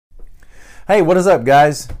Hey, what is up,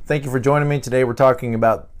 guys? Thank you for joining me. Today we're talking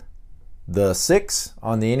about the 6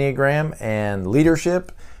 on the Enneagram and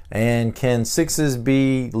leadership. And can 6s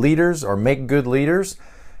be leaders or make good leaders?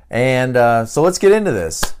 And so let's get into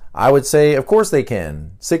this. I would say, of course they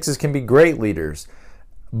can. 6s can be great leaders.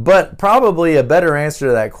 But probably a better answer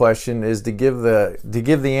to that question is to give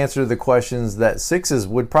the answer to the questions that 6s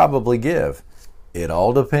would probably give. It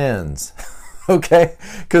all depends. Okay?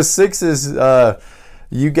 Because 6s...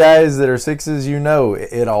 you guys that are 6s, you know,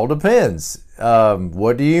 it all depends.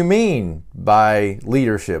 What do you mean by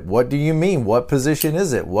leadership? What do you mean? What position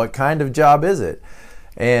is it? What kind of job is it?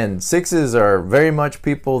 And 6s are very much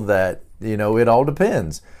people that, you know, it all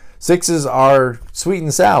depends. 6s are sweet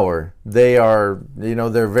and sour. They are, you know,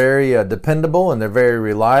 they're very dependable and they're very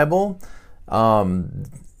reliable.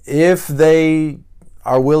 If they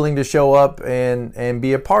are willing to show up and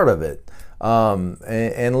be a part of it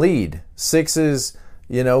and lead. 6s,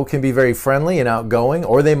 you know, can be very friendly and outgoing,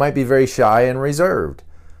 or they might be very shy and reserved.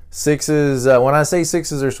 6s, when I say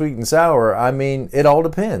 6s are sweet and sour, I mean it all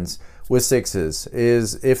depends with 6s.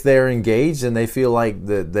 Is if they're engaged and they feel like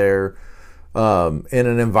that they're in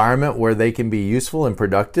an environment where they can be useful and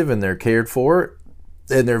productive and they're cared for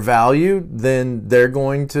and they're valued, then they're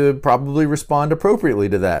going to probably respond appropriately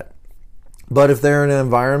to that. But if they're in an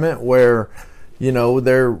environment where, you know,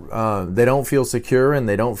 they don't feel secure and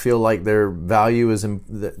they don't feel like their value is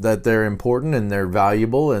that they're important and they're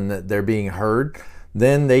valuable and that they're being heard,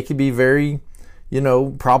 then they could be very, you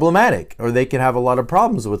know, problematic, or they could have a lot of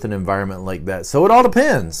problems with an environment like that. So it all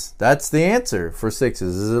depends. That's the answer for 6s.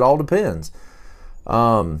 Is it all depends.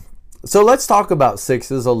 So let's talk about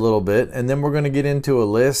 6s a little bit, and then we're going to get into a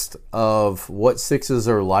list of what 6s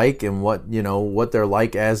are like and what they're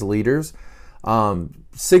like as leaders.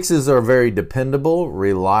 6s are very dependable,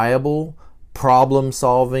 reliable,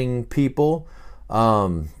 problem-solving people.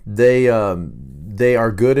 They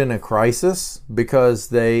are good in a crisis because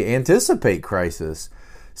they anticipate crisis.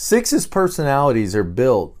 6s' personalities are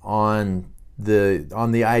built on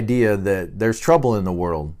the idea that there's trouble in the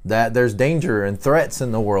world, that there's danger and threats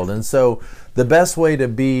in the world, and so the best way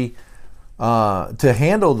to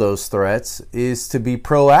handle those threats is to be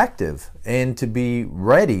proactive and to be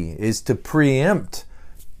ready, is to preempt,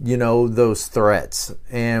 you know, those threats.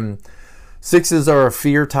 And 6s are a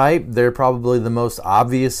fear type. They're probably the most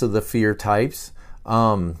obvious of the fear types.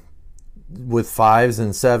 With 5s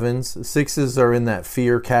and 7s, 6s are in that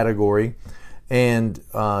fear category. And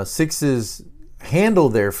 6s handle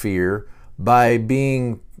their fear by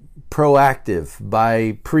being proactive,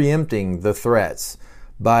 by preempting the threats,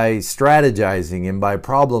 by strategizing and by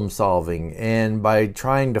problem solving, and by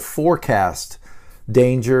trying to forecast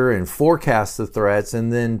danger and forecast the threats,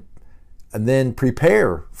 and then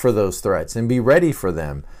prepare for those threats and be ready for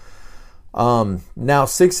them. Now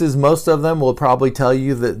 6s, most of them will probably tell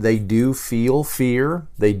you that they do feel fear,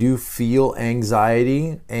 they do feel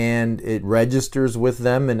anxiety, and it registers with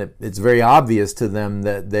them, and it's very obvious to them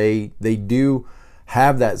that they do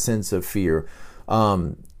have that sense of fear.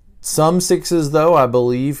 Some 6s, though, I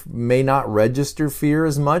believe, may not register fear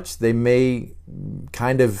as much. They may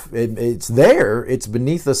kind of, it's there, it's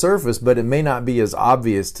beneath the surface, but it may not be as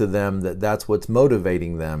obvious to them that that's what's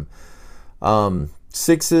motivating them.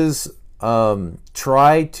 6s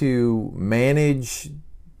try to manage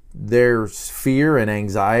their fear and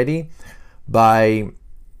anxiety by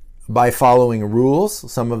following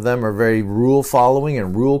rules. Some of them are very rule following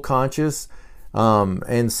and rule conscious.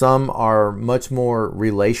 And some are much more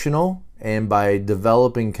relational, and by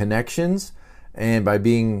developing connections and by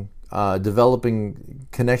developing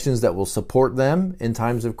connections that will support them in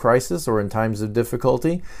times of crisis or in times of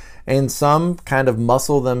difficulty. And some kind of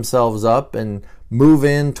muscle themselves up and move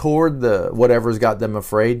in toward whatever's got them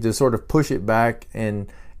afraid, to sort of push it back and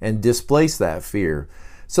displace that fear.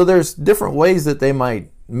 So there's different ways that they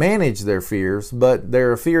might manage their fears, but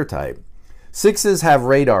they're a fear type. 6s have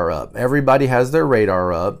radar up. Everybody has their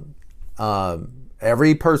radar up.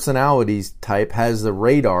 Every personality type has the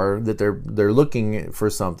radar that they're looking for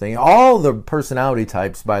something. All the personality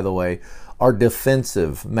types, by the way, are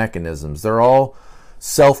defensive mechanisms. They're all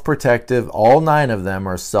self-protective. All 9 of them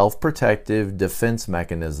are self-protective defense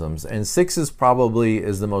mechanisms. And 6s probably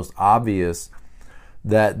is the most obvious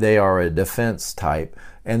that they are a defense type.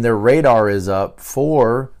 And their radar is up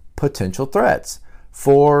for potential threats.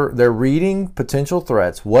 They're reading potential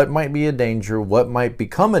threats. What might be a danger? What might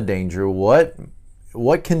become a danger? What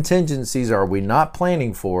contingencies are we not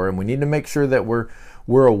planning for? And we need to make sure that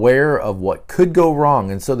we're aware of what could go wrong.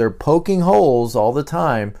 And so they're poking holes all the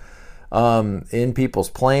time in people's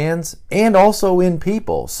plans and also in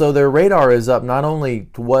people. So their radar is up not only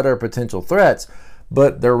to what are potential threats,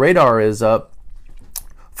 but their radar is up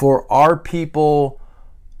for, are people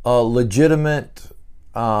legitimate,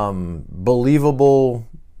 believable,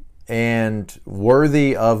 and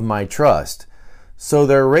worthy of my trust? So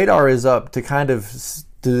their radar is up to kind of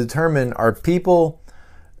to determine, are people's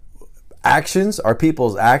actions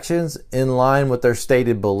in line with their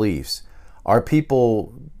stated beliefs? Are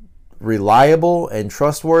people reliable and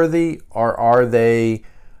trustworthy, or are they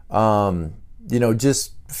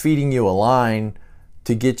just feeding you a line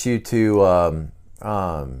to get you to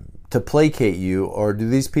placate you? Or do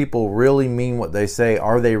these people really mean what they say?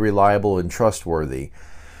 Are they reliable and trustworthy?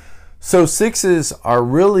 So 6s are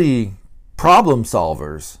really problem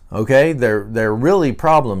solvers, okay? They're really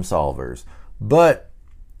problem solvers. But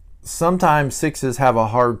sometimes 6s have a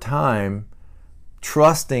hard time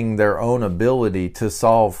trusting their own ability to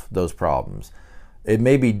solve those problems. It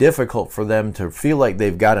may be difficult for them to feel like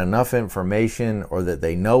they've got enough information or that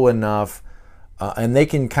they know enough, and they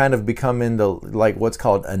can kind of become into like what's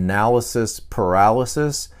called analysis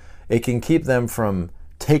paralysis. It can keep them from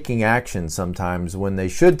taking action sometimes when they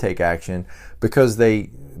should take action, because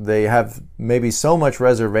they have maybe so much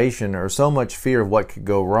reservation or so much fear of what could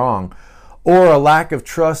go wrong, or a lack of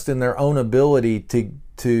trust in their own ability to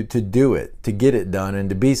do it, to get it done, and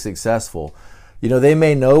to be successful. They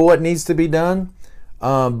may know what needs to be done,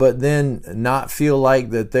 but then not feel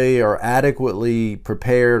like that they are adequately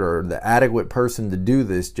prepared or the adequate person to do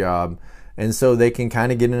this job. And so they can kind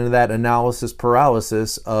of get into that analysis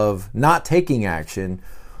paralysis of not taking action,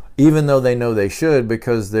 even though they know they should,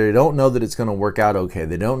 because they don't know that it's going to work out okay.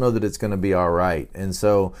 They don't know that it's going to be all right. And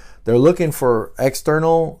so they're looking for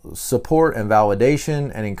external support and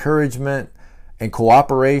validation and encouragement and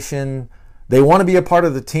cooperation. They want to be a part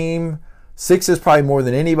of the team. 6s probably more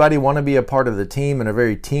than anybody want to be a part of the team and are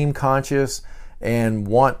very team conscious and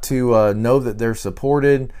want to know that they're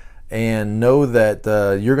supported and know that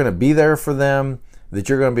you're going to be there for them, that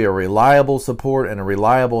you're going to be a reliable support and a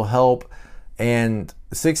reliable help. And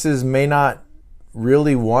 6s may not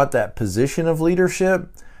really want that position of leadership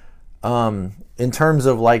in terms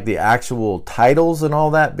of like the actual titles and all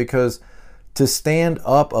that, because to stand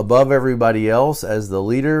up above everybody else as the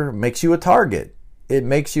leader makes you a target. It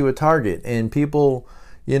makes you a target, and people,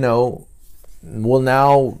 will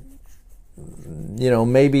now,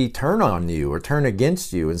 maybe turn on you or turn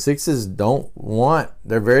against you. And 6s don't want,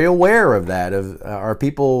 they're very aware of that, are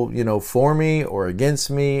people, for me or against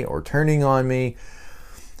me or turning on me.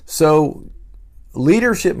 So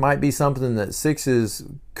leadership might be something that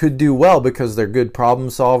 6s could do well, because they're good problem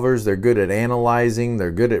solvers, they're good at analyzing, they're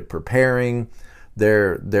good at preparing,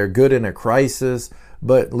 they're good in a crisis.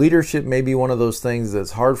 But leadership may be one of those things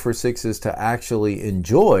that's hard for 6s to actually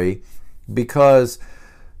enjoy, because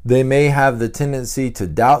they may have the tendency to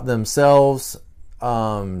doubt themselves,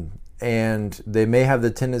 and they may have the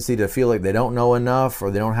tendency to feel like they don't know enough, or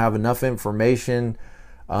they don't have enough information,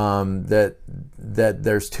 that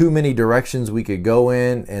there's too many directions we could go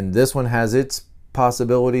in, and this one has its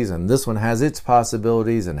possibilities and this one has its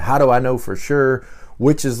possibilities, and how do I know for sure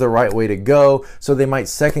which is the right way to go? So they might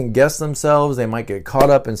second guess themselves. They might get caught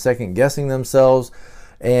up in second guessing themselves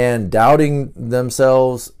and doubting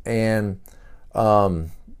themselves, and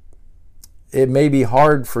it may be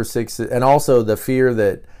hard for 6s. And also the fear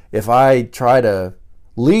that if I try to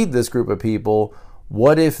lead this group of people,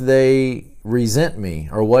 what if they resent me?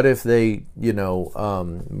 Or what if they,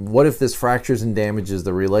 what if this fractures and damages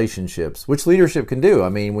the relationships? Which leadership can do. I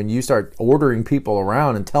mean, when you start ordering people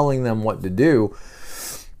around and telling them what to do,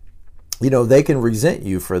 they can resent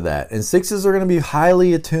you for that. And 6s are going to be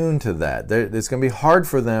highly attuned to that. It's going to be hard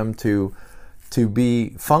for them to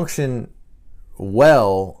function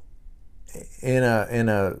well in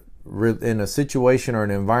a situation or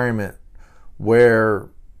an environment where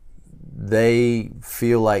they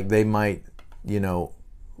feel like they might, be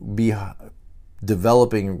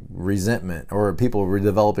developing resentment, or people are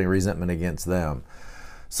developing resentment against them.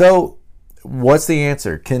 So what's the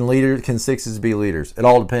answer? Can 6s be leaders? It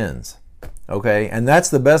all depends. Okay, and that's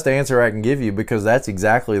the best answer I can give you, because that's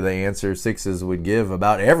exactly the answer 6s would give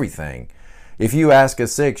about everything. If you ask a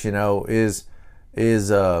 6, ask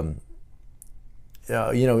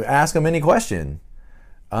them any question,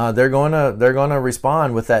 they're gonna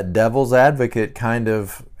respond with that devil's advocate kind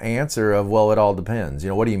of answer of, well, it all depends.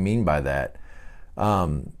 What do you mean by that?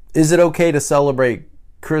 Is it okay to celebrate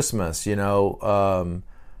Christmas? Pagan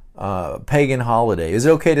holiday. Is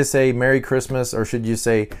it okay to say Merry Christmas, or should you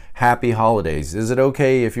say Happy Holidays? Is it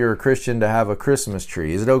okay if you're a Christian to have a Christmas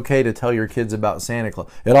tree? Is it okay to tell your kids about Santa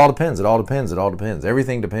Claus? It all depends. It all depends. It all depends.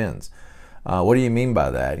 Everything depends. What do you mean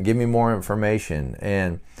by that? Give me more information.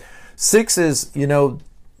 And 6s,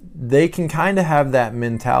 they can kind of have that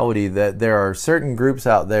mentality that there are certain groups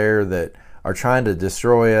out there that are trying to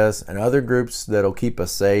destroy us and other groups that'll keep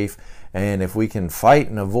us safe. And if we can fight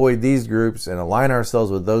and avoid these groups and align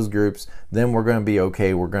ourselves with those groups, then we're going to be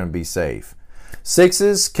okay. We're going to be safe.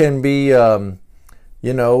 6's can be,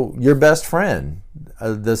 your best friend.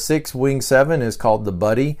 The 6 wing 7 is called the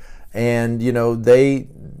buddy. And,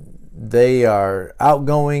 they are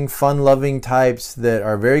outgoing, fun-loving types that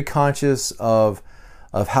are very conscious of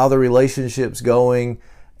how the relationship's going,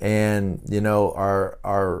 and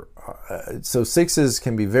so 6's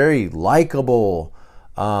can be very likable,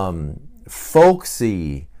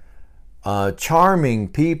 folksy, charming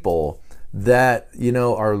people that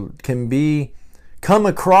come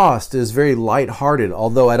across as very lighthearted.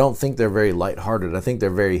 Although I don't think they're very lighthearted. I think they're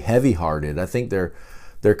very heavy-hearted. I think they're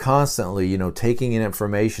constantly, taking in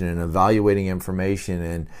information and evaluating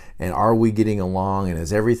information, and are we getting along, and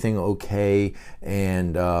is everything okay,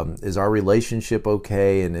 and is our relationship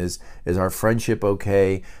okay, and is our friendship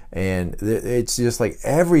okay? And it's just like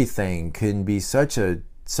everything can be such a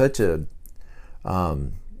source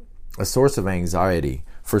of anxiety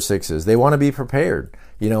for 6's. They want to be prepared,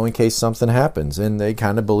 in case something happens, and they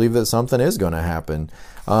kind of believe that something is going to happen.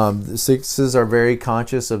 The 6's are very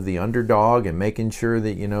conscious of the underdog and making sure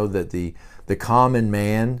that, that the common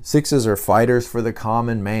man, 6's are fighters for the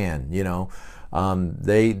common man,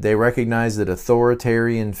 they recognize that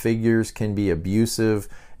authoritarian figures can be abusive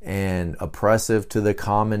and oppressive to the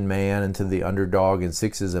common man and to the underdog, and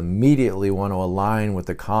 6's immediately want to align with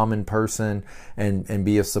the common person and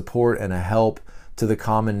be a support and a help to the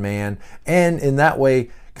common man, and in that way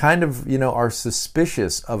kind of are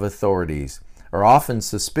suspicious of authorities, are often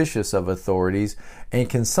suspicious of authorities, and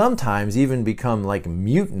can sometimes even become like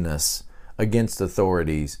mutinous against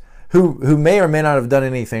authorities who may or may not have done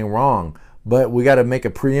anything wrong, but we got to make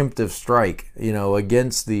a preemptive strike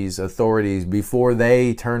against these authorities before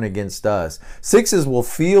they turn against us. 6's will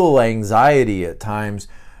feel anxiety at times,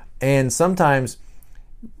 and sometimes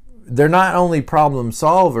they're not only problem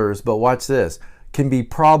solvers, but watch this, can be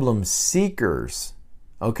problem seekers.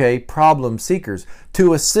 Okay, problem seekers.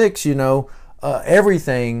 To a 6,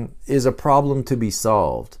 everything is a problem to be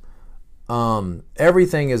solved.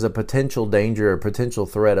 Everything is a potential danger, a potential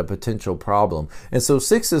threat, a potential problem. And so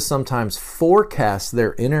 6's sometimes forecast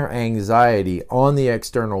their inner anxiety on the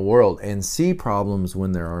external world and see problems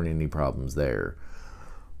when there aren't any problems there.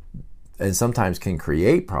 And sometimes can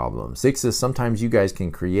create problems. 6's, sometimes you guys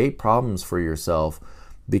can create problems for yourself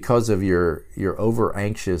because of your over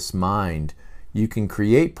anxious mind. You can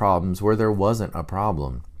create problems where there wasn't a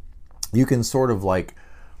problem. You can sort of like,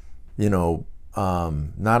 not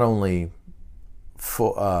only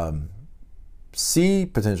see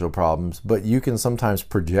potential problems, but you can sometimes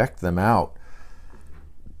project them out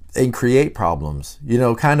and create problems.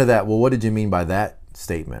 Kind of that, well, what did you mean by that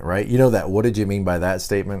statement, right? That, what did you mean by that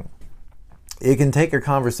statement? It can take a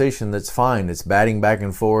conversation that's fine. It's batting back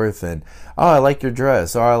and forth, and I like your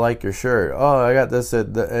dress. I like your shirt. I got this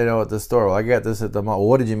at the store. I got this at the mall. Well,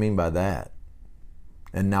 what did you mean by that?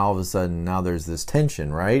 And now all of a sudden, now there's this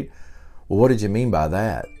tension, right? Well, what did you mean by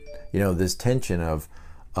that? This tension of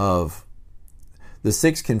the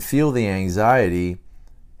 6 can feel the anxiety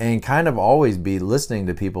and kind of always be listening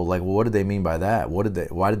to people like, well, what did they mean by that?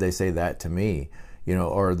 Why did they say that to me?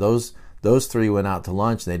 Or those 3 went out to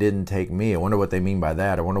lunch and they didn't take me. I wonder what they mean by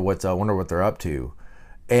that. I wonder what they're up to.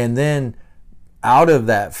 And then out of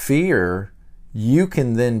that fear, you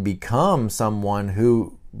can then become someone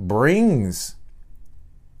who brings,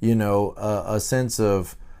 a sense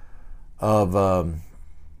of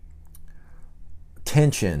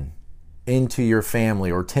tension into your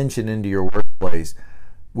family or tension into your workplace.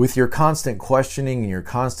 With your constant questioning and your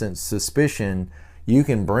constant suspicion, you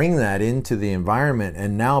can bring that into the environment,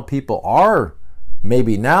 and now people are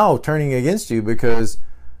maybe now turning against you because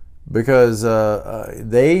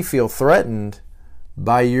they feel threatened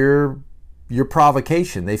by your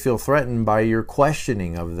provocation. They feel threatened by your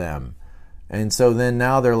questioning of them. And so then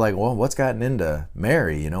now they're like, well, what's gotten into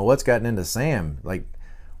Mary? What's gotten into Sam? Like,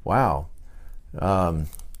 wow.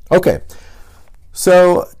 Okay.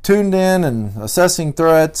 So tuned in and assessing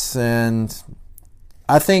threats, and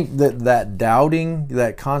I think that doubting,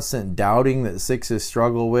 that constant doubting that 6's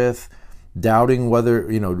struggle with, doubting whether,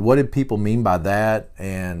 what did people mean by that?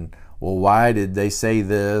 And, well, why did they say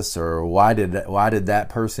this? Or why did that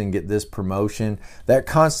person get this promotion? That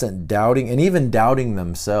constant doubting, and even doubting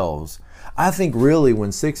themselves. I think really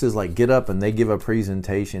when 6's like get up and they give a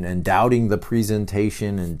presentation and doubting the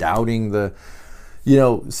presentation and doubting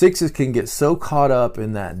 6's can get so caught up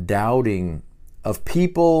in that doubting of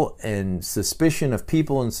people and suspicion of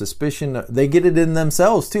people and suspicion. They get it in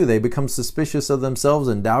themselves too. They become suspicious of themselves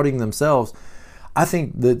and doubting themselves. I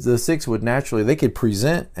think that the 6 would naturally, they could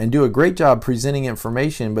present and do a great job presenting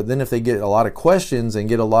information, but then if they get a lot of questions and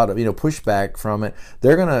get a lot of, pushback from it,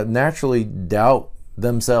 they're going to naturally doubt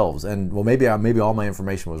themselves. And well, maybe all my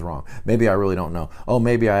information was wrong. Maybe I really don't know. Oh,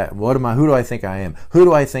 who do I think I am? Who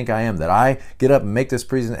do I think I am that I get up and make this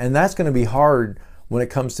present? And that's going to be hard when it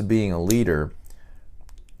comes to being a leader,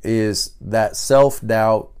 is that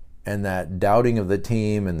self-doubt and that doubting of the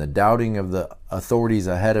team and the doubting of the authorities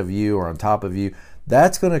ahead of you or on top of you.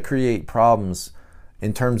 That's going to create problems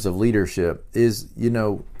in terms of leadership.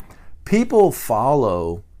 People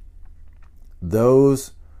follow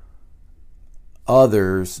those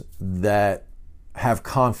others that have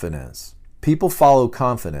confidence. People follow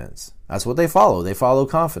confidence. That's what they follow. They follow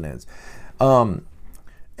confidence. And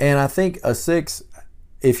I think a 6,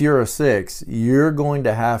 if you're a 6, you're going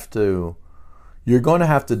to have to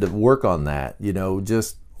work on that.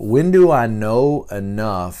 Just when do I know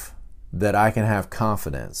enough that I can have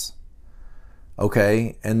confidence?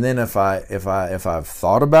 Okay, and then if I've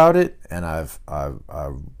thought about it and I've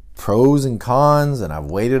pros and cons and I've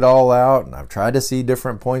weighed it all out and I've tried to see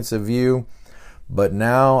different points of view, but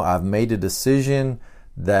now I've made a decision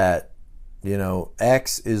that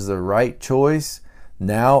X is the right choice.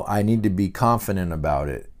 Now I need to be confident about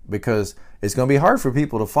it, because it's going to be hard for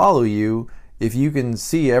people to follow you if you can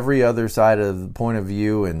see every other side of the point of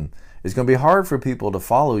view, and it's going to be hard for people to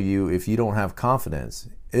follow you if you don't have confidence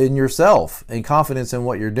in yourself and confidence in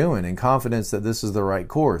what you're doing and confidence that this is the right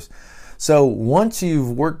course. So once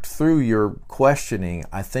you've worked through your questioning,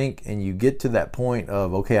 I think, and you get to that point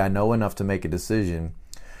of, okay, I know enough to make a decision,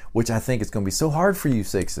 which I think is going to be so hard for you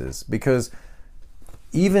 6s, because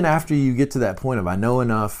even after you get to that point of I know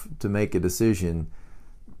enough to make a decision,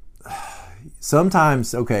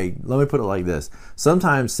 sometimes, okay, let me put it like this.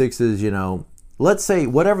 Sometimes 6s, let's say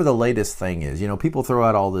whatever the latest thing is, people throw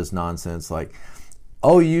out all this nonsense like,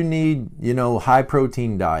 oh, you need, high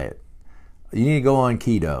protein diet. You need to go on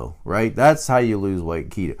keto, right? That's how you lose weight,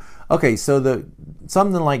 keto. Okay, so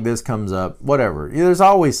something like this comes up, whatever. There's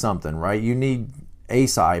always something, right? You need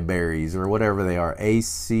acai berries or whatever they are,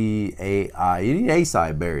 ACAI. You need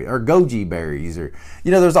acai berries or goji berries, or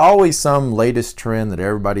there's always some latest trend that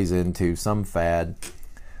everybody's into, some fad.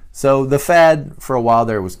 So the fad for a while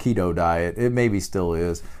there was keto diet. It maybe still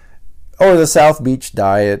is, or the South Beach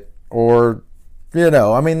diet, or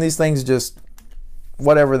these things, just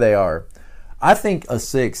whatever they are. I think a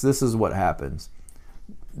 6, this is what happens.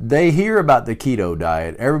 They hear about the keto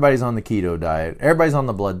diet. Everybody's on the keto diet. Everybody's on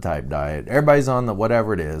the blood type diet. Everybody's on the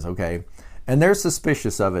whatever it is, okay? And they're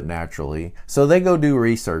suspicious of it naturally. So they go do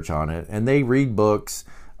research on it, and they read books,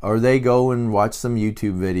 or they go and watch some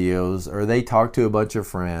YouTube videos, or they talk to a bunch of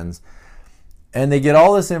friends, and they get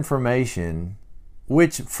all this information,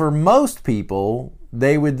 which for most people,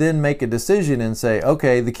 they would then make a decision and say,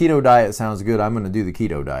 okay, the keto diet sounds good. I'm going to do the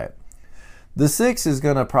keto diet. The 6 is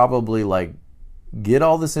going to probably get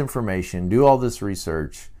all this information, do all this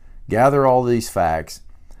research, gather all these facts,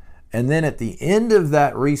 and then at the end of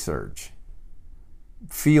that research,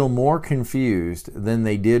 feel more confused than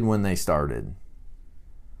they did when they started.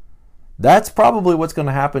 That's probably what's going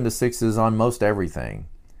to happen to 6s on most everything.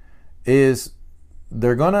 Is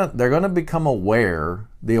they're gonna become aware.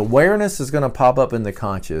 The awareness is going to pop up in the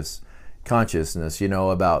consciousness,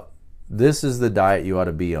 about this is the diet you ought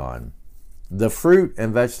to be on. The fruit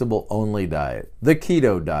and vegetable only diet, the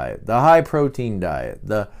keto diet, the high protein diet,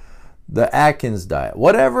 the Atkins diet,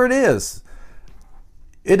 whatever it is.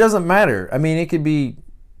 It doesn't matter. It could be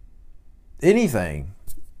anything.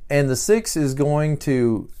 And the 6 is going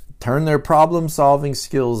to turn their problem solving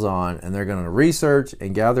skills on, and they're going to research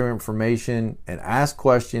and gather information and ask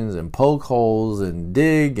questions and poke holes and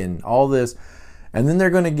dig and all this. And then they're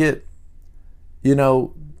going to get,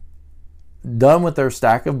 done with their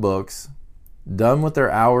stack of books, done with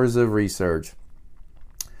their hours of research,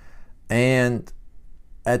 and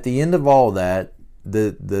at the end of all that,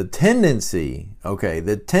 the tendency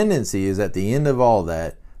is at the end of all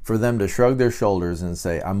that for them to shrug their shoulders and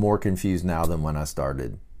say, I'm more confused now than when I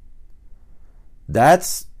started.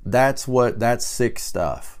 That's 6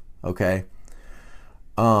 stuff, okay?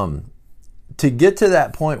 To get to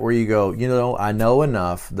that point where you go, I know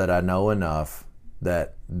enough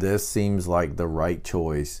that this seems like the right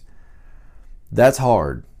choice. That's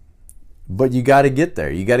hard, but you got to get there.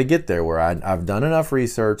 You got to get there where I've done enough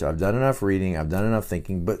research, I've done enough reading, I've done enough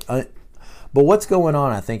thinking. But what's going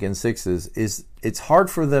on, I think, in 6s is it's hard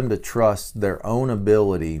for them to trust their own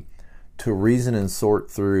ability to reason and sort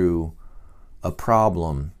through a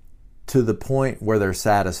problem to the point where they're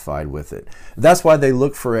satisfied with it. That's why they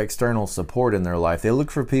look for external support in their life. They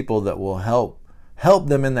look for people that will help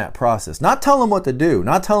them in that process. Not tell them what to do,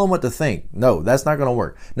 not tell them what to think. No, that's not going to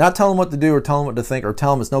work. Not tell them what to do or tell them what to think or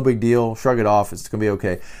tell them it's no big deal, shrug it off, it's going to be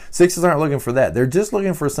okay. Sixes aren't looking for that. They're just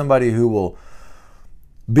looking for somebody who will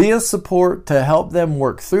be a support to help them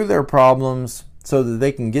work through their problems so that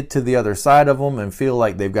they can get to the other side of them and feel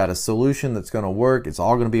like they've got a solution that's going to work. It's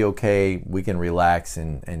all going to be okay. We can relax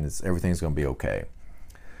and everything's going to be okay.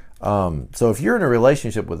 So if you're in a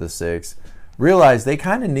relationship with a 6, realize they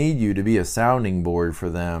kind of need you to be a sounding board for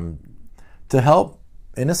them to help,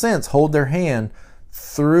 in a sense, hold their hand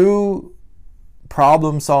through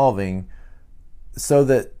problem solving so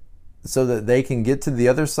that they can get to the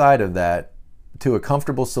other side of that, to a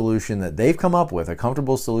comfortable solution that they've come up with,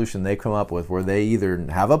 where they either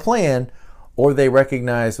have a plan or they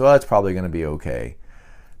recognize, well, it's probably going to be okay.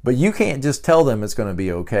 But you can't just tell them it's going to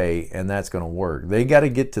be okay and that's going to work. They got to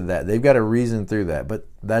get to that. They've got to reason through that. But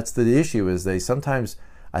that's the issue, is they sometimes,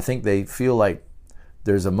 I think they feel like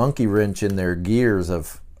there's a monkey wrench in their gears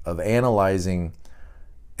of analyzing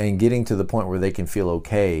and getting to the point where they can feel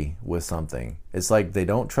okay with something. It's like they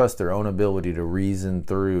don't trust their own ability to reason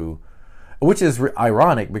through, which is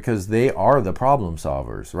ironic because they are the problem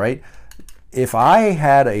solvers, right? If I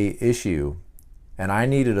had a issue and I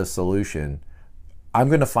needed a solution, I'm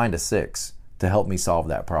going to find a 6 to help me solve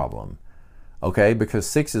that problem, okay? Because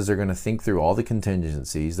 6s are going to think through all the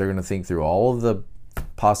contingencies, they're going to think through all of the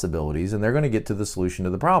possibilities, and they're going to get to the solution to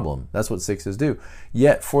the problem. That's what 6s do.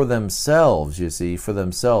 Yet for themselves, you see,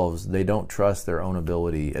 they don't trust their own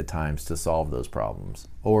ability at times to solve those problems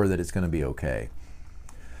or that it's going to be okay.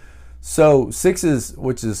 So 6s,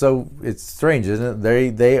 which is it's strange, isn't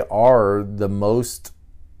it? They are the most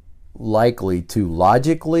likely to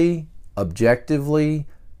logically, objectively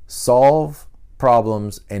solve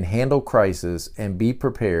problems and handle crisis and be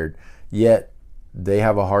prepared, yet they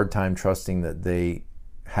have a hard time trusting that they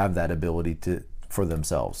have that ability for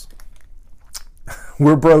themselves.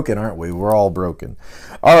 We're broken, aren't we? We're all broken.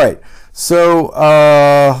 All right, so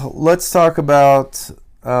let's talk about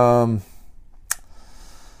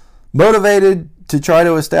motivated to try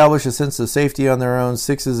to establish a sense of safety on their own.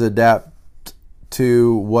 6s adapt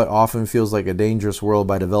to what often feels like a dangerous world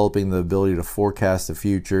by developing the ability to forecast the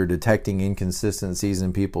future, detecting inconsistencies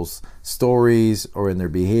in people's stories or in their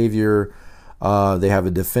behavior. They have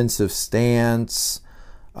a defensive stance.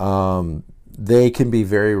 They can be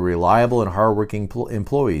very reliable and hardworking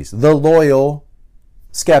employees. The loyal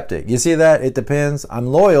skeptic. You see that? It depends. I'm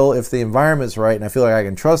loyal if the environment's right and I feel like I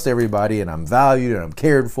can trust everybody and I'm valued and I'm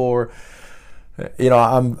cared for.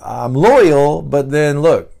 I'm loyal, but then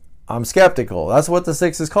look, I'm skeptical. That's what the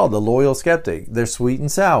 6 is called, the loyal skeptic. They're sweet and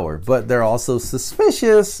sour, but they're also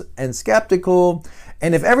suspicious and skeptical.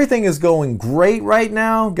 And if everything is going great right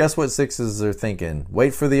now, guess what 6s are thinking?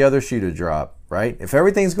 Wait for the other shoe to drop, right? If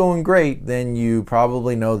everything's going great, then you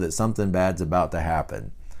probably know that something bad's about to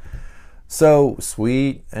happen. So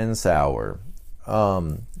sweet and sour.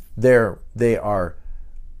 They are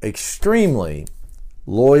extremely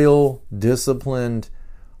loyal, disciplined,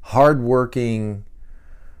 hardworking,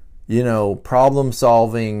 problem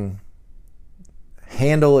solving,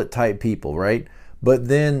 handle it type people, right? But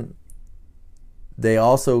then they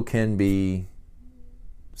also can be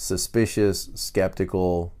suspicious,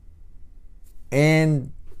 skeptical,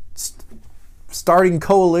 and starting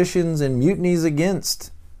coalitions and mutinies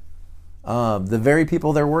against the very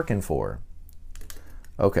people they're working for.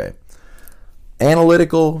 Okay.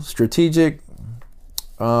 Analytical, strategic,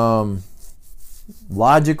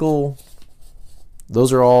 logical.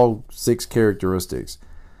 Those are all 6 characteristics.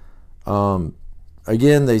 Again,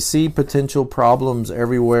 they see potential problems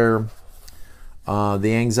everywhere.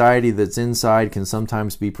 The anxiety that's inside can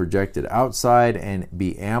sometimes be projected outside and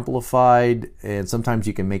be amplified, and sometimes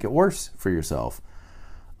you can make it worse for yourself.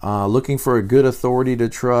 Looking for a good authority to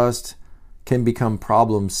trust, can become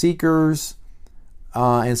problem seekers,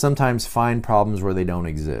 and sometimes find problems where they don't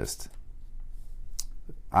exist.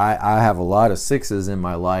 I have a lot of 6s in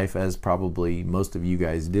my life, as probably most of you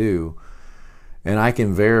guys do, and I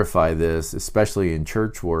can verify this, especially in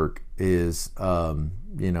church work, is 6s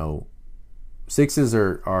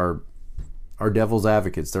are devil's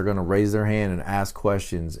advocates. They're going to raise their hand and ask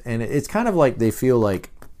questions, and it's kind of like they feel like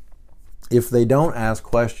if they don't ask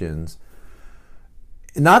questions,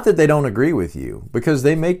 not that they don't agree with you, because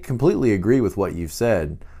they may completely agree with what you've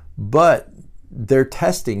said, but they're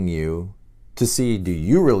testing you to see, do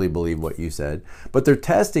you really believe what you said? But they're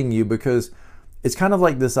testing you because it's kind of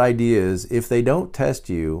like this idea is, if they don't test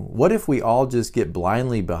you, what if we all just get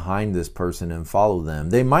blindly behind this person and follow them?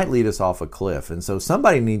 They might lead us off a cliff. And so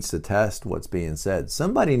somebody needs to test what's being said.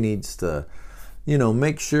 Somebody needs to,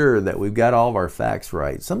 make sure that we've got all of our facts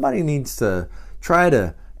right. Somebody needs to try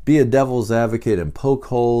to be a devil's advocate and poke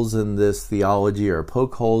holes in this theology or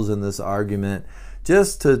poke holes in this argument,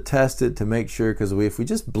 just to test it, to make sure, because if we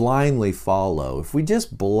just blindly follow,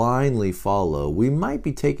 we might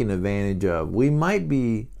be taken advantage of, we might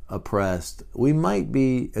be oppressed,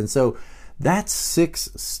 and so that's 6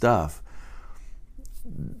 stuff.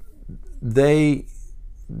 They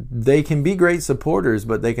can be great supporters,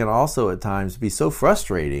 but they can also at times be so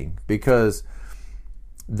frustrating, because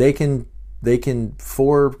they can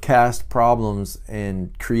forecast problems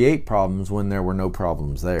and create problems when there were no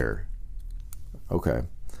problems there. Okay.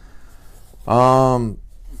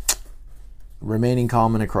 Remaining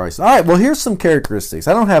calm in a crisis. All right, well, here's some characteristics.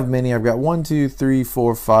 I don't have many. I've got 1, 2, 3,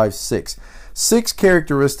 4, 5, 6. 6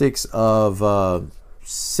 characteristics of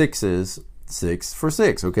 6's. 6 for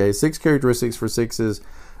 6, okay? 6 characteristics for 6's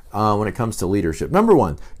when it comes to leadership. Number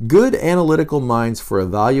 1, good analytical minds for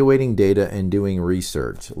evaluating data and doing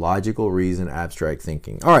research. Logical, reason, abstract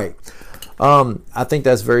thinking. All right. I think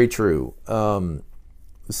that's very true.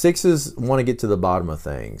 6's want to get to the bottom of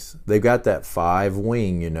things. They've got that 5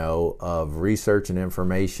 wing, of research and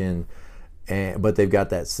information, but they've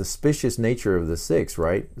got that suspicious nature of the 6,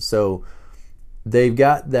 right? So they've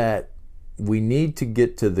got that, we need to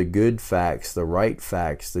get to the good facts, the right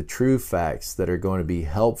facts, the true facts that are going to be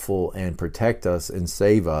helpful and protect us and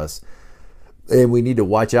save us. And we need to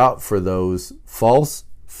watch out for those false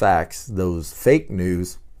facts, those fake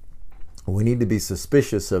news. We need to be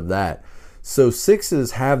suspicious of that. So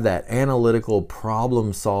 6's have that analytical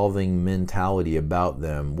problem-solving mentality about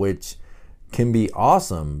them, which can be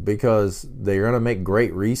awesome because they're going to make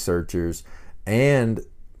great researchers, and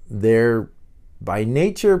they're by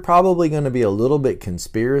nature probably going to be a little bit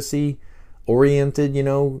conspiracy-oriented.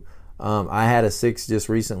 I had a 6 just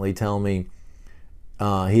recently tell me,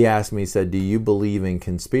 he asked me, he said, "Do you believe in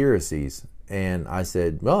conspiracies?" And I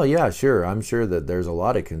said, "Well, yeah, sure. I'm sure that there's a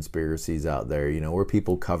lot of conspiracies out there, where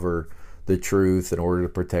people cover the truth in order to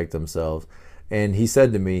protect themselves." And he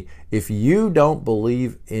said to me, "If you don't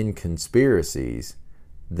believe in conspiracies,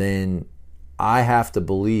 then I have to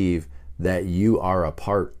believe that you are a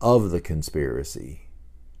part of the conspiracy."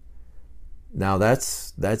 Now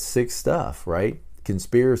that's 6 stuff, right?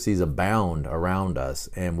 Conspiracies abound around us,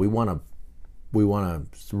 and we want to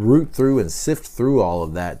root through and sift through all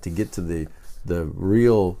of that to get to the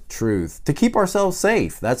real truth, to keep ourselves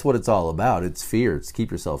safe. That's what it's all about. It's fear. It's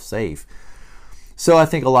keep yourself safe. So I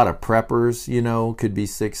think a lot of preppers, could be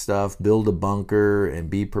 6 stuff. Build a bunker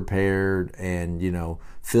and be prepared, and,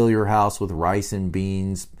 fill your house with rice and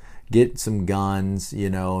beans. Get some guns,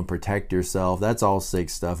 and protect yourself. That's all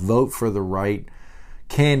 6 stuff. Vote for the right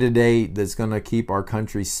candidate that's going to keep our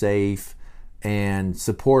country safe, and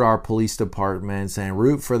support our police departments, and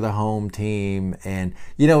root for the home team. And,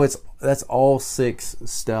 that's all 6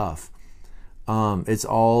 stuff. It's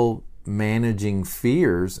all managing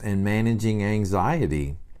fears and managing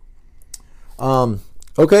anxiety.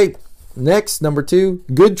 Okay, next, number 2,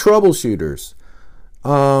 good troubleshooters.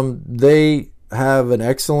 They have an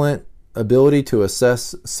excellent ability to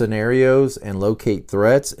assess scenarios and locate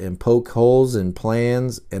threats and poke holes in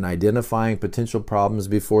plans and identifying potential problems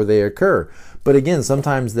before they occur. But again,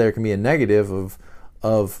 sometimes there can be a negative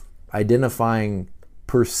of identifying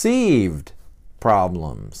perceived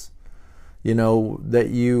problems. That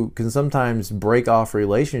you can sometimes break off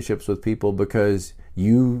relationships with people because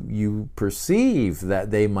you perceive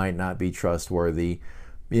that they might not be trustworthy,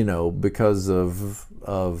 because of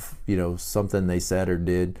something they said or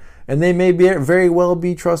did. And they may very well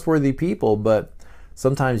be trustworthy people, but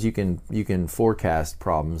sometimes you can forecast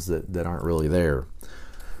problems that aren't really there.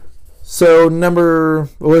 So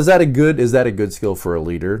is that a good skill for a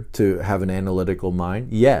leader, to have an analytical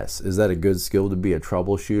mind? Yes. Is that a good skill to be a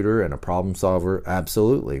troubleshooter and a problem solver?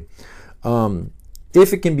 Absolutely.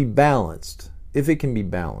 If it can be balanced.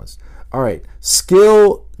 All right.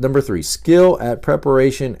 Skill, number 3, skill at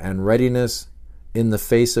preparation and readiness in the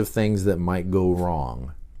face of things that might go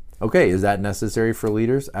wrong. Okay, is that necessary for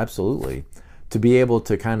leaders? Absolutely. To be able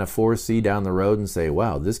to kind of foresee down the road and say,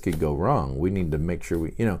 wow, this could go wrong. We need to make sure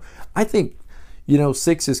I think,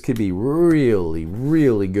 6's could be really,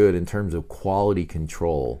 really good in terms of quality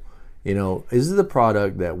control. Is the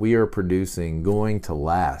product that we are producing going to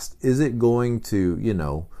last? Is it going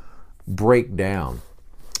to, break down?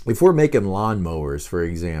 If we're making lawnmowers, for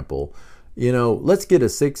example, let's get a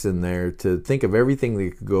 6 in there to think of everything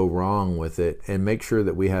that could go wrong with it and make sure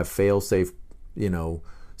that we have fail-safe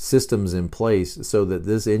systems in place so that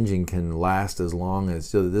this engine can last as long as,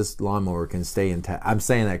 so that this lawnmower can stay intact. I'm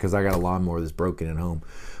saying that because I got a lawnmower that's broken at home.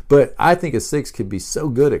 But I think a 6 could be so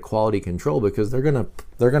good at quality control because they're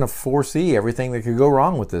gonna foresee everything that could go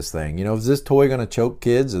wrong with this thing. Is this toy gonna choke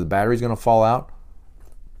kids? Is the battery's gonna fall out?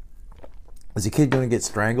 Is a kid going to get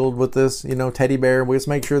strangled with this, teddy bear? We just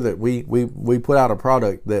make sure that we put out a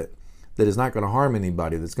product that is not going to harm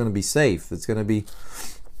anybody, that's going to be safe, that's going to be...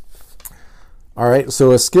 All right,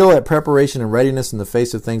 so a skill at preparation and readiness in the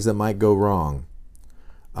face of things that might go wrong.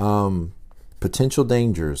 Potential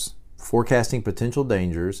dangers, forecasting potential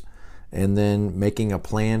dangers, and then making a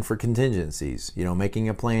plan for contingencies. Making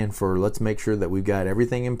a plan for, let's make sure that we've got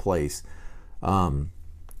everything in place. I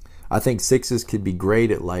think 6s could be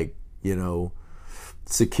great at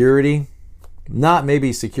security, not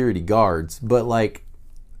maybe security guards, but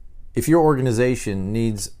if your organization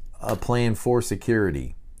needs a plan for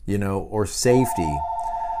security, or safety,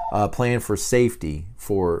 a plan for safety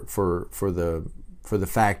for the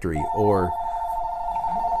factory, or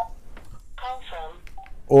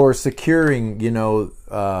securing,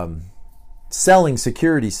 selling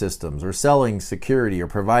security systems, or selling security, or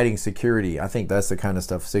providing security. I think that's the kind of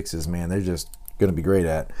stuff 6s, man, they're just going to be great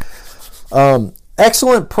at.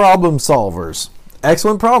 Excellent problem solvers.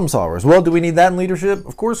 Well, do we need that in leadership?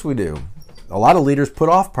 Of course we do. A lot of leaders put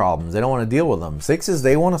off problems. They don't want to deal with them. 6s,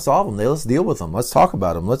 they want to solve them. Let's deal with them. Let's talk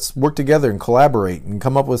about them. Let's work together and collaborate and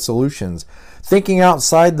come up with solutions. Thinking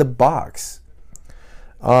outside the box,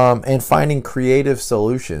 and finding creative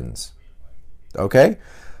solutions. Okay?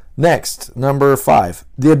 Next, number 5.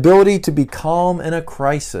 The ability to be calm in a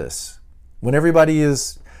crisis. When everybody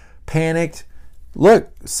is panicked,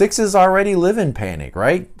 look, 6s already live in panic,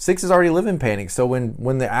 right? 6s already live in panic. So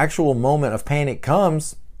when the actual moment of panic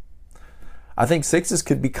comes, I think 6s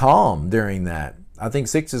could be calm during that. I think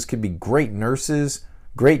 6s could be great nurses,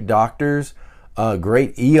 great doctors,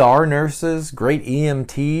 great ER nurses, great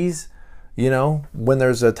EMTs. When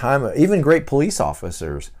there's a time, even great police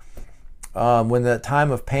officers. When that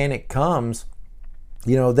time of panic comes,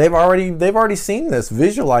 they've already seen this,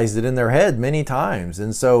 visualized it in their head many times.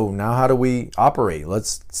 And so now how do we operate?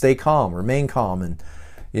 Let's stay calm, remain calm. And,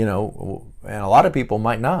 and a lot of people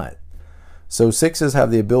might not. So 6s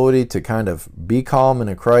have the ability to kind of be calm in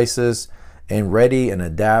a crisis and ready and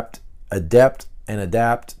adept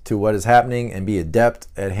to what is happening and be adept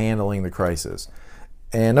at handling the crisis.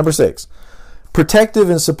 And number 6, protective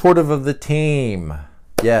and supportive of the team.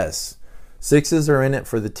 Yes, 6s are in it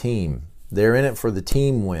for the team. They're in it for the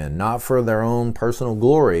team win, not for their own personal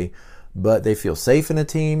glory, but they feel safe in a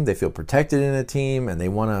team, they feel protected in a team, and they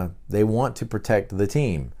want to protect the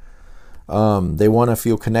team. They want to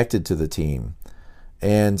feel connected to the team.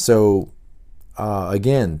 And so,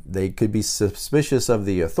 again, they could be suspicious of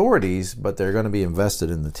the authorities, but they're going to be invested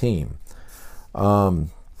in the team. All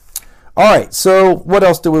right, so what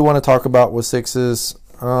else do we want to talk about with 6s?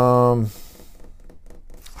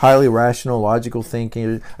 Highly rational, logical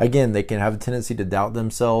thinking. Again, they can have a tendency to doubt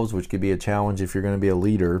themselves, which could be a challenge if you're going to be a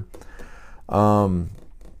leader.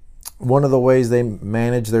 One of the ways they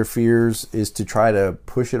manage their fears is to try to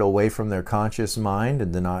push it away from their conscious mind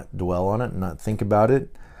and to not dwell on it and not think about it.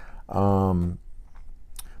 But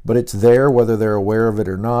it's there whether they're aware of it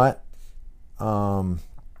or not. A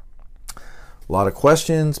lot of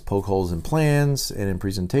questions, poke holes in plans and in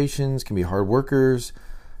presentations, can be hard workers,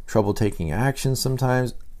 trouble taking action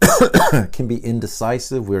sometimes, can be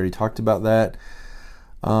indecisive. We already talked about that.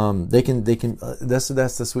 They can. That's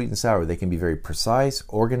the sweet and sour. They can be very precise,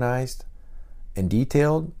 organized, and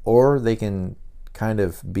detailed, or they can kind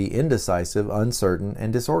of be indecisive, uncertain,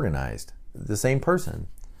 and disorganized. The same person.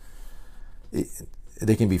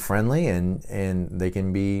 They can be friendly and they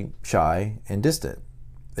can be shy and distant.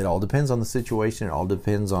 It all depends on the situation. It all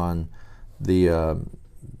depends on the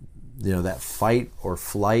that fight or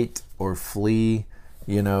flight or flee,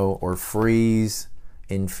 or freeze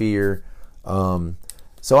in fear.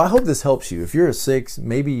 So I hope this helps you. If you're a 6,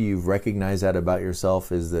 maybe you've recognized that about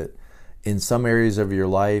yourself, is that in some areas of your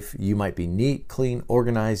life, you might be neat, clean,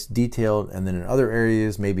 organized, detailed, and then in other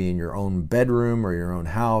areas, maybe in your own bedroom or your own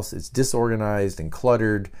house, it's disorganized and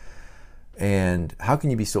cluttered. And how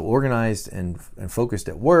can you be so organized and focused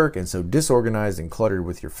at work and so disorganized and cluttered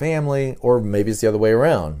with your family? Or maybe it's the other way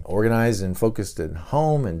around, organized and focused at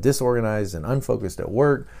home and disorganized and unfocused at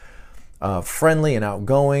work, friendly and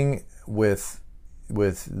outgoing with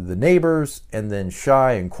the neighbors, and then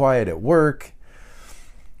shy and quiet at work.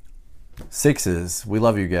 6s, we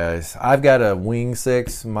love you guys. I've got a wing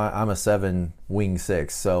 6. I'm a 7 wing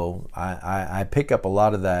 6, so I pick up a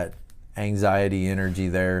lot of that anxiety energy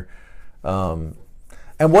there. And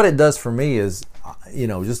And what it does for me is,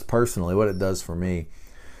 just personally, what it does for me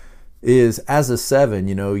is, as a 7,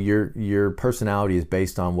 your personality is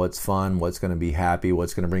based on what's fun, what's going to be happy,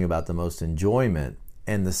 what's going to bring about the most enjoyment.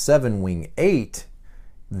 And the 7 wing 8,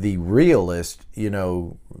 the realist,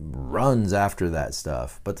 runs after that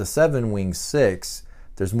stuff. But the 7 wing 6,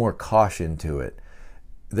 there's more caution to it.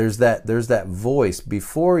 There's that voice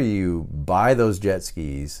before you buy those jet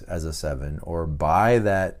skis as a 7, or buy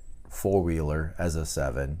that 4-wheeler as a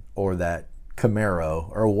 7, or that Camaro,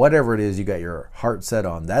 or whatever it is you got your heart set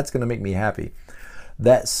on. That's going to make me happy.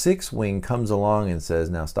 That 6 wing comes along and says,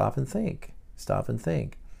 now stop and think. Stop and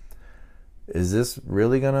think. Is this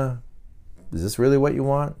really what you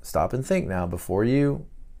want? Stop and think now before you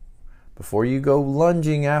go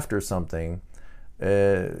lunging after something.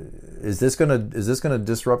 Is this gonna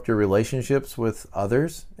disrupt your relationships with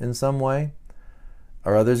others in some way?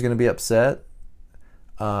 Are others going to be upset?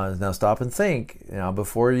 Now stop and think.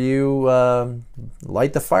 Before you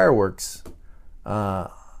light the fireworks,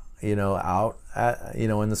 out at,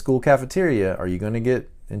 in the school cafeteria. Are you going to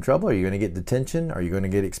get in trouble? Are you going to get detention? Are you going to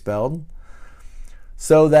get expelled?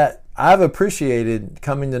 So that I've appreciated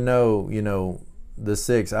coming to know, the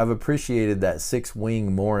 6. I've appreciated that 6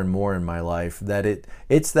 wing more and more in my life. That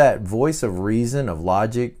it's that voice of reason, of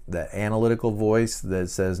logic, that analytical voice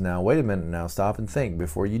that says, now wait a minute, now stop and think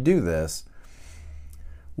before you do this.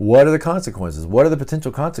 What are the consequences? What are the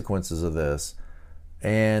potential consequences of this?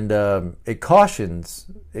 And it cautions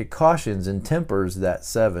and tempers that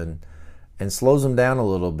 7, and slows them down a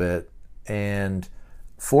little bit, and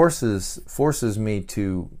forces me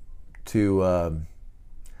to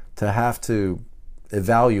have to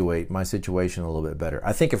evaluate my situation a little bit better.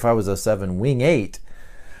 I think if I was a 7 wing 8,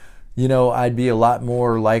 I'd be a lot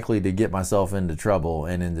more likely to get myself into trouble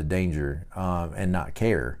and into danger, and not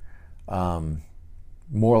care.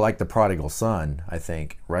 More like the prodigal son, I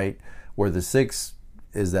think, right? Where the 6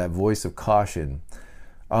 is that voice of caution.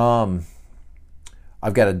 I've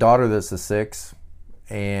got a daughter that's a 6,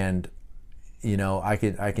 and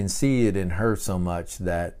I can see it in her so much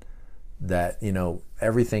that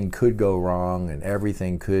everything could go wrong, and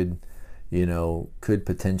everything could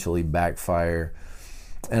potentially backfire.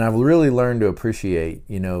 And I've really learned to appreciate,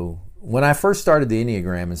 when I first started the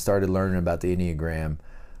Enneagram and started learning about the Enneagram,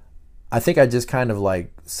 I think I just kind of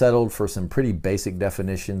settled for some pretty basic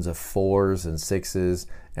definitions of 4s and 6s,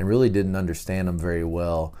 and really didn't understand them very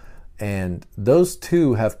well. And those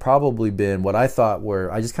 2 have probably been what I thought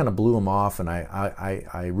were, I just kind of blew them off, and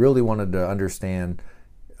I really wanted to understand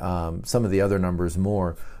some of the other numbers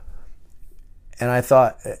more. And I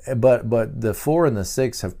thought, but the 4 and the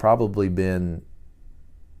 6 have probably been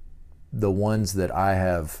the ones that I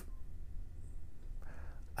have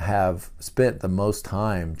spent the most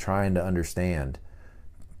time trying to understand.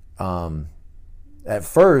 At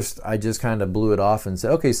first, I just kind of blew it off and said,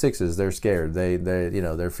 okay, 6s, they're scared,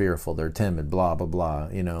 they're fearful, they're timid, blah blah blah.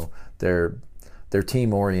 They're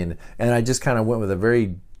team oriented, and I just kind of went with a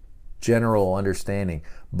very general understanding.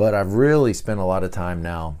 But I've really spent a lot of time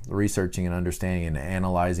now researching and understanding and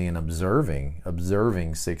analyzing and observing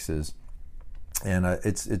 6s, and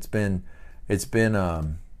it's been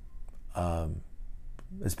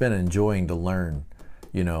enjoying to learn,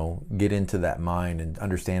 get into that mind and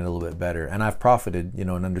understand it a little bit better. And I've profited, in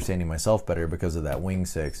understanding myself better because of that wing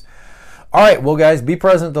 6. All right, well, guys, be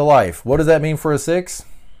present to life. What does that mean for a 6?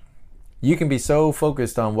 You can be so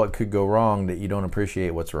focused on what could go wrong that you don't appreciate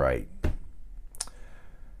what's right.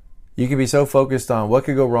 You can be so focused on what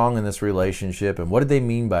could go wrong in this relationship, and what did they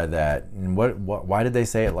mean by that, and why did they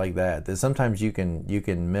say it like that? That sometimes you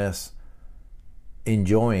can miss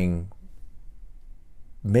enjoying.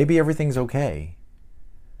 Maybe everything's okay.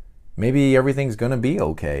 Maybe everything's going to be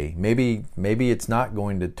okay. Maybe it's not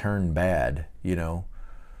going to turn bad, And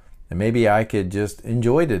maybe I could just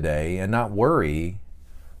enjoy today and not worry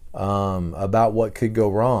about what could go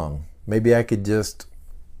wrong. Maybe I could just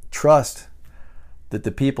trust that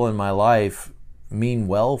the people in my life mean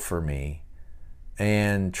well for me,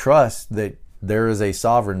 and trust that there is a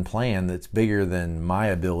sovereign plan that's bigger than my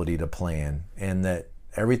ability to plan, and that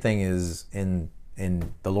everything is in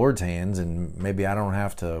the Lord's hands, and maybe I don't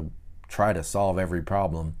have to try to solve every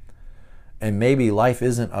problem. And maybe life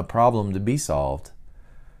isn't a problem to be solved.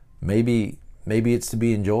 Maybe it's to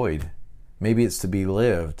be enjoyed. Maybe it's to be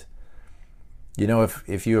lived.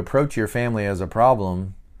 If you approach your family as a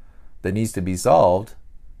problem that needs to be solved,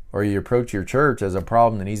 or you approach your church as a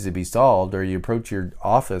problem that needs to be solved, or you approach your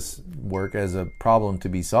office work as a problem to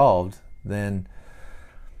be solved, then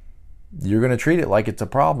you're going to treat it like it's a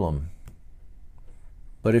problem.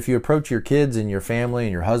 But if you approach your kids and your family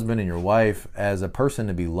and your husband and your wife as a person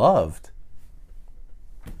to be loved,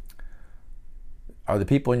 Are the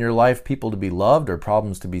people in your life people to be loved or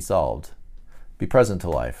problems to be solved? Be present to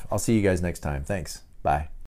life. I'll see you guys next time. Thanks. Bye.